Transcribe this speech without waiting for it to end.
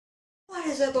What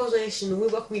is up, Oz Nation? We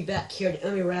welcome you back here to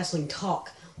Emmy Wrestling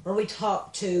Talk, where we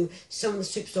talk to some of the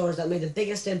superstars that made the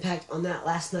biggest impact on that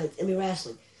last night's Emmy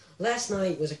Wrestling. Last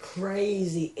night was a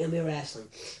crazy Emmy Wrestling.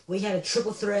 We had a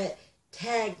triple threat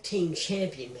tag team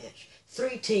champion match.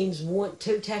 3 teams, 2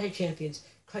 tag team champions.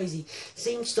 Crazy.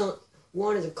 Will Stunk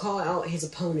wanted to call out his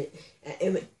opponent at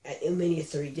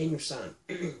Ep23, Daniel Stein.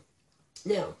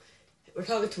 Now, we're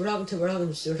talking to CM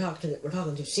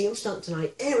Stunk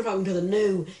tonight, and we're talking to the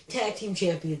new tag team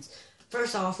champions.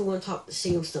 First off, we want to talk to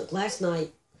CM Stunk. Last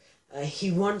night,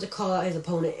 he wanted to call out his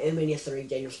opponent at Ep23,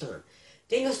 Daniel Stein.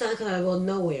 Daniel Stein comes out of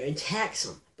nowhere and attacks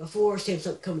him before CM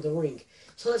Stunk comes to the ring.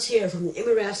 So let's hear from the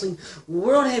Emmy Wrestling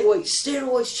World Heavyweight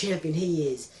Steroids Champion. He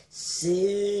is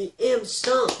CM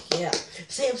Stunk. Yeah,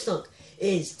 CM Stunk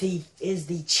is the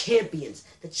champions,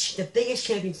 the biggest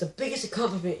champions, the biggest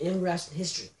accomplishment in Emmy Wrestling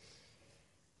history.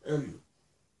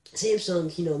 CM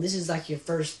Stunk, this is like your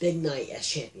first big night as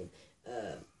champion.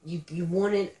 You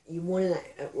won it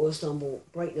at Will Stunk,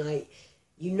 great night.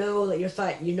 You know that you're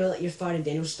fighting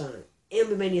Daniel Stein.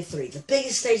 Ep23, the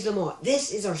biggest stage of them all.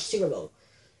 This is our Super Bowl.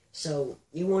 So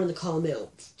you wanted to call him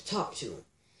out, to talk to him.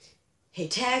 He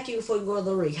tagged you before you go to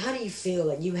the ring. How do you feel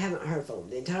that you haven't heard from him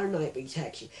the entire night, but he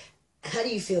tagged you? How do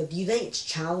you feel? Do you think it's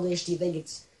childish? Do you think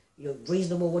it's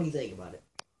reasonable? What do you think about it?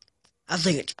 I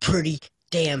think it's pretty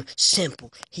damn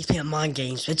simple. He's playing mind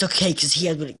games, but it's okay because he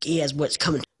has what's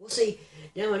coming. We'll see.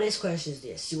 Now my next question is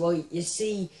this. You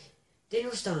see,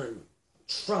 Daniel Stein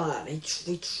tried.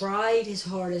 He tried his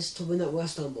hardest to win that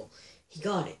West Stumble. He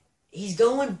got it. He's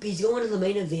going to the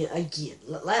main event again.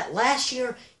 Last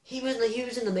year he was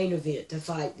in the main event to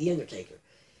fight The Undertaker.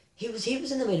 He was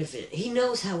in the main event. He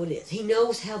knows how it is. He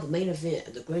knows how the main event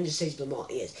of the grandest stage of them all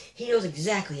is. He knows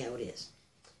exactly how it is.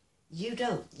 You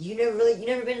don't. You never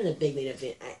been in the big main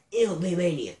event at MLB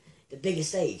Mania, the biggest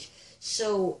stage.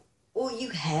 So, you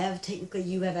have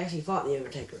actually fought The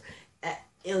Undertaker at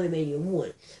MLB Mania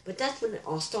 1. But that's when it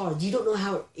all started. You don't know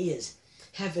how it is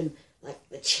having,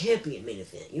 the champion main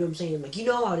event. You know what I'm saying? You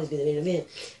know how it is being the main event,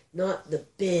 not the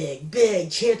big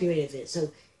champion main event.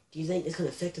 So, do you think it's going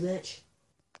to affect the match?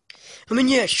 I mean,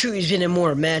 yeah, it's true he's been in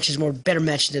more better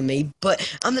matches than me,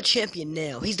 but I'm the champion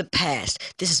now. He's the past.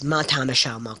 This is my time to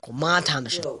shine, Michael. My time to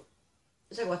shine.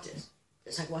 Let's talk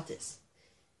about this.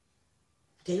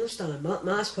 Daniel Stein, my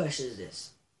last question is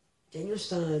this. Daniel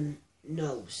Stein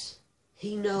knows.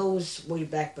 He knows where your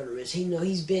back burner is.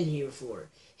 He's been here before.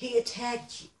 He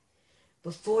attacked you.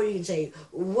 Before you can say,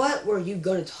 what were you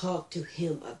going to talk to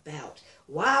him about?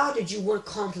 Why did you want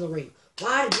to call him to the ring?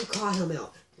 Why did you call him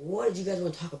out? What did you guys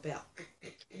want to talk about?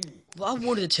 Well, I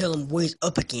wanted to tell him what he's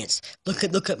up against. Look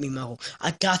at me, Michael.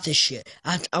 I got this shit.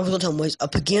 I was going to tell him what he's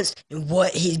up against and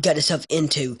what he's got himself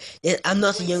into. I'm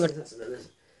not the younger... Listen.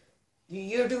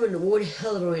 You're doing the one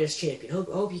hell of a run as champion.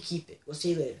 Hope you keep it. We'll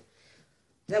see you later.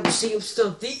 That was CM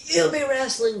Stunk, the Emmy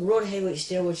Wrestling World Heavyweight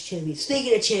Steroids Champion.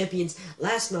 Speaking of champions,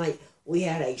 last night we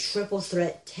had a triple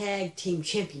threat tag team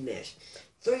champion match.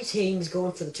 3 teams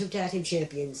going for the 2 tag team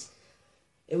champions.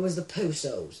 It was the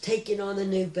Pusos taking on the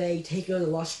New Bay, taking on the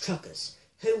Lost Truckers.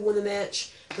 Who won the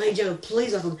match? Ladies and gentlemen,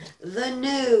 please welcome the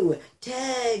new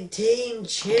tag team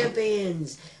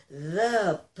champions,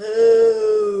 the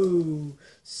Pusos.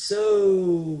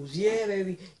 Yeah,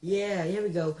 baby. Yeah, here we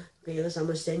go. Okay, listen, I'm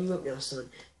gonna stand you up now, son.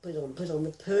 Put on the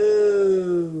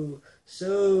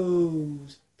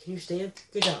Pusos. Can you stand?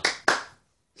 Good job.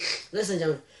 Listen,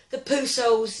 gentlemen, the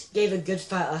Pusos gave a good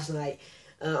fight last night.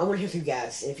 I want to hear from you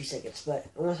guys in a few seconds, but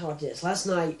I want to talk about this. Last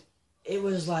night, it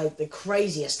was like the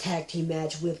craziest tag team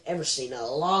match we've ever seen in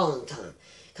a long time.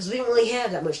 Because we don't really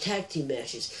have that much tag team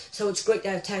matches. So it's great to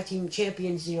have tag team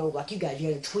champions, like you guys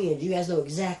are twins. You guys know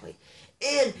exactly.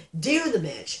 And during the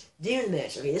match,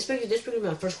 okay, this brings me to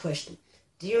my first question.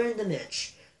 During the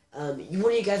match, one of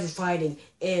you guys were fighting,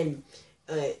 and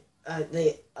one of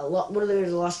the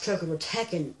Lost Truckers were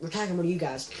attacking one of you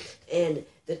guys, and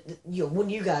one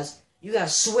of you guys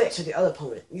switched with the other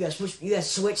opponent. You guys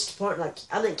switched part.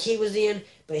 I think he was in,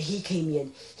 but he came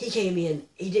in. He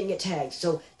didn't get tagged.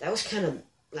 So that was kind of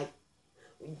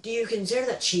do you consider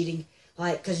that cheating?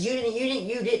 Because you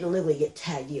didn't literally get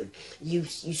tagged in. You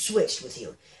switched with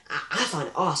him. I find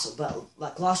it awesome,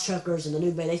 but Lost Truckers and the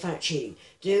New Bay, they find it cheating.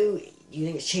 Do you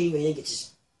think it's cheating, or do you think it's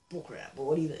just bullcrap? Well,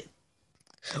 what do you think?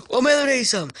 Well, man, let me tell you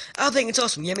something. I think it's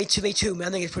awesome. Yeah, me too, man.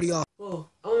 I think it's pretty awesome. Well,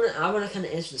 I wanna kind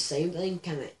of answer the same thing,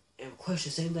 question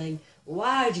the same thing.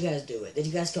 Why did you guys do it? Did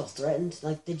you guys feel threatened?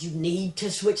 Did you need to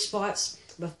switch spots?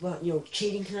 But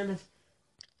cheating kind of?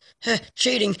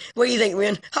 Cheating? What do you think,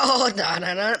 man? Oh,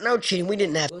 no cheating. We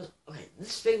didn't have... Well, okay,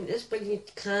 this brings me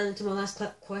kind of to my last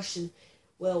question.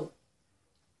 Well,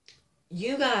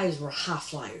 you guys were high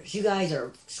flyers. You guys are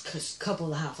a couple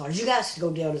of the high flyers. You guys could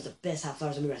go down as the best high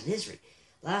flyers in wrestling history.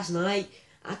 Last night,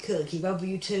 I couldn't keep up with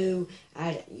you two.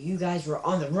 You guys were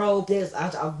on the rope.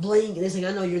 I blink, and this thing,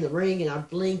 I know you're in the ring, and I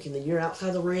blink, and then you're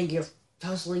outside the ring. You're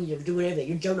hustling. You're doing everything.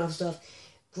 You're jumping off stuff.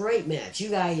 Great match. You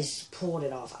guys pulled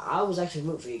it off. I was actually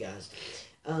rooting for you guys.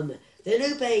 The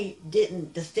New Day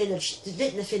didn't defend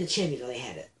the champion. They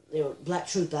had it. You know, Black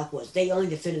Truth, Black was. They only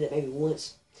defended it maybe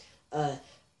once.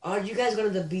 Are you guys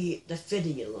going to be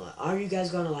defending it a lot? Are you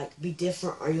guys going to like be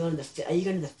different? Are you going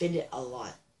to defend it a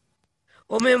lot?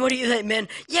 Well, man, what do you think, man?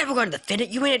 Yeah, we're going to defend it.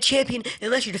 You ain't a champion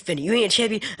unless you defend it. You ain't a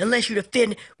champion unless you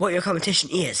defend what your competition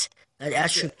is.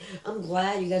 That's true. I'm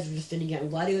glad you guys are defending it. I'm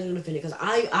glad you guys are going to defend it because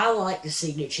I like to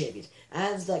see new champions.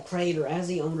 As the creator, as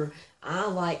the owner, I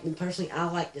like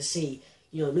to see,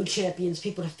 you know, new champions,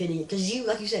 people defending it. Because you,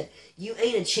 like you said, you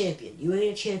ain't a champion. You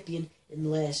ain't a champion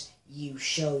unless you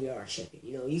show you are a champion.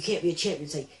 You know, you can't be a champion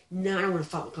and say, no, I don't want to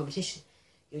fight with competition.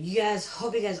 You know, I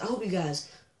hope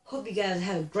you guys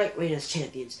have a great reign as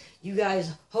champions. If you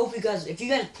guys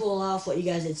pull off what you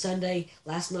guys did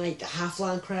last night, the high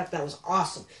flying crap, that was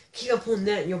awesome. Keep up on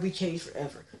that and you'll be changed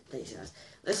forever. Thanks, guys.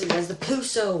 Listen, guys, the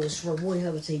Pusos were one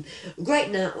hell of a team. Great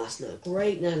night last night.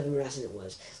 Great night of the wrestling it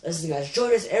was. Listen, guys,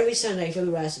 join us every Sunday for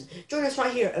the wrestling. Join us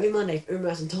right here every Monday for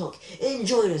Wrestling Talk. And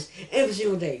join us every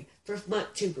single day for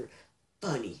Mike Tuber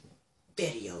funny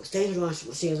videos. Thanks for watching.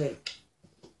 We'll see you guys later.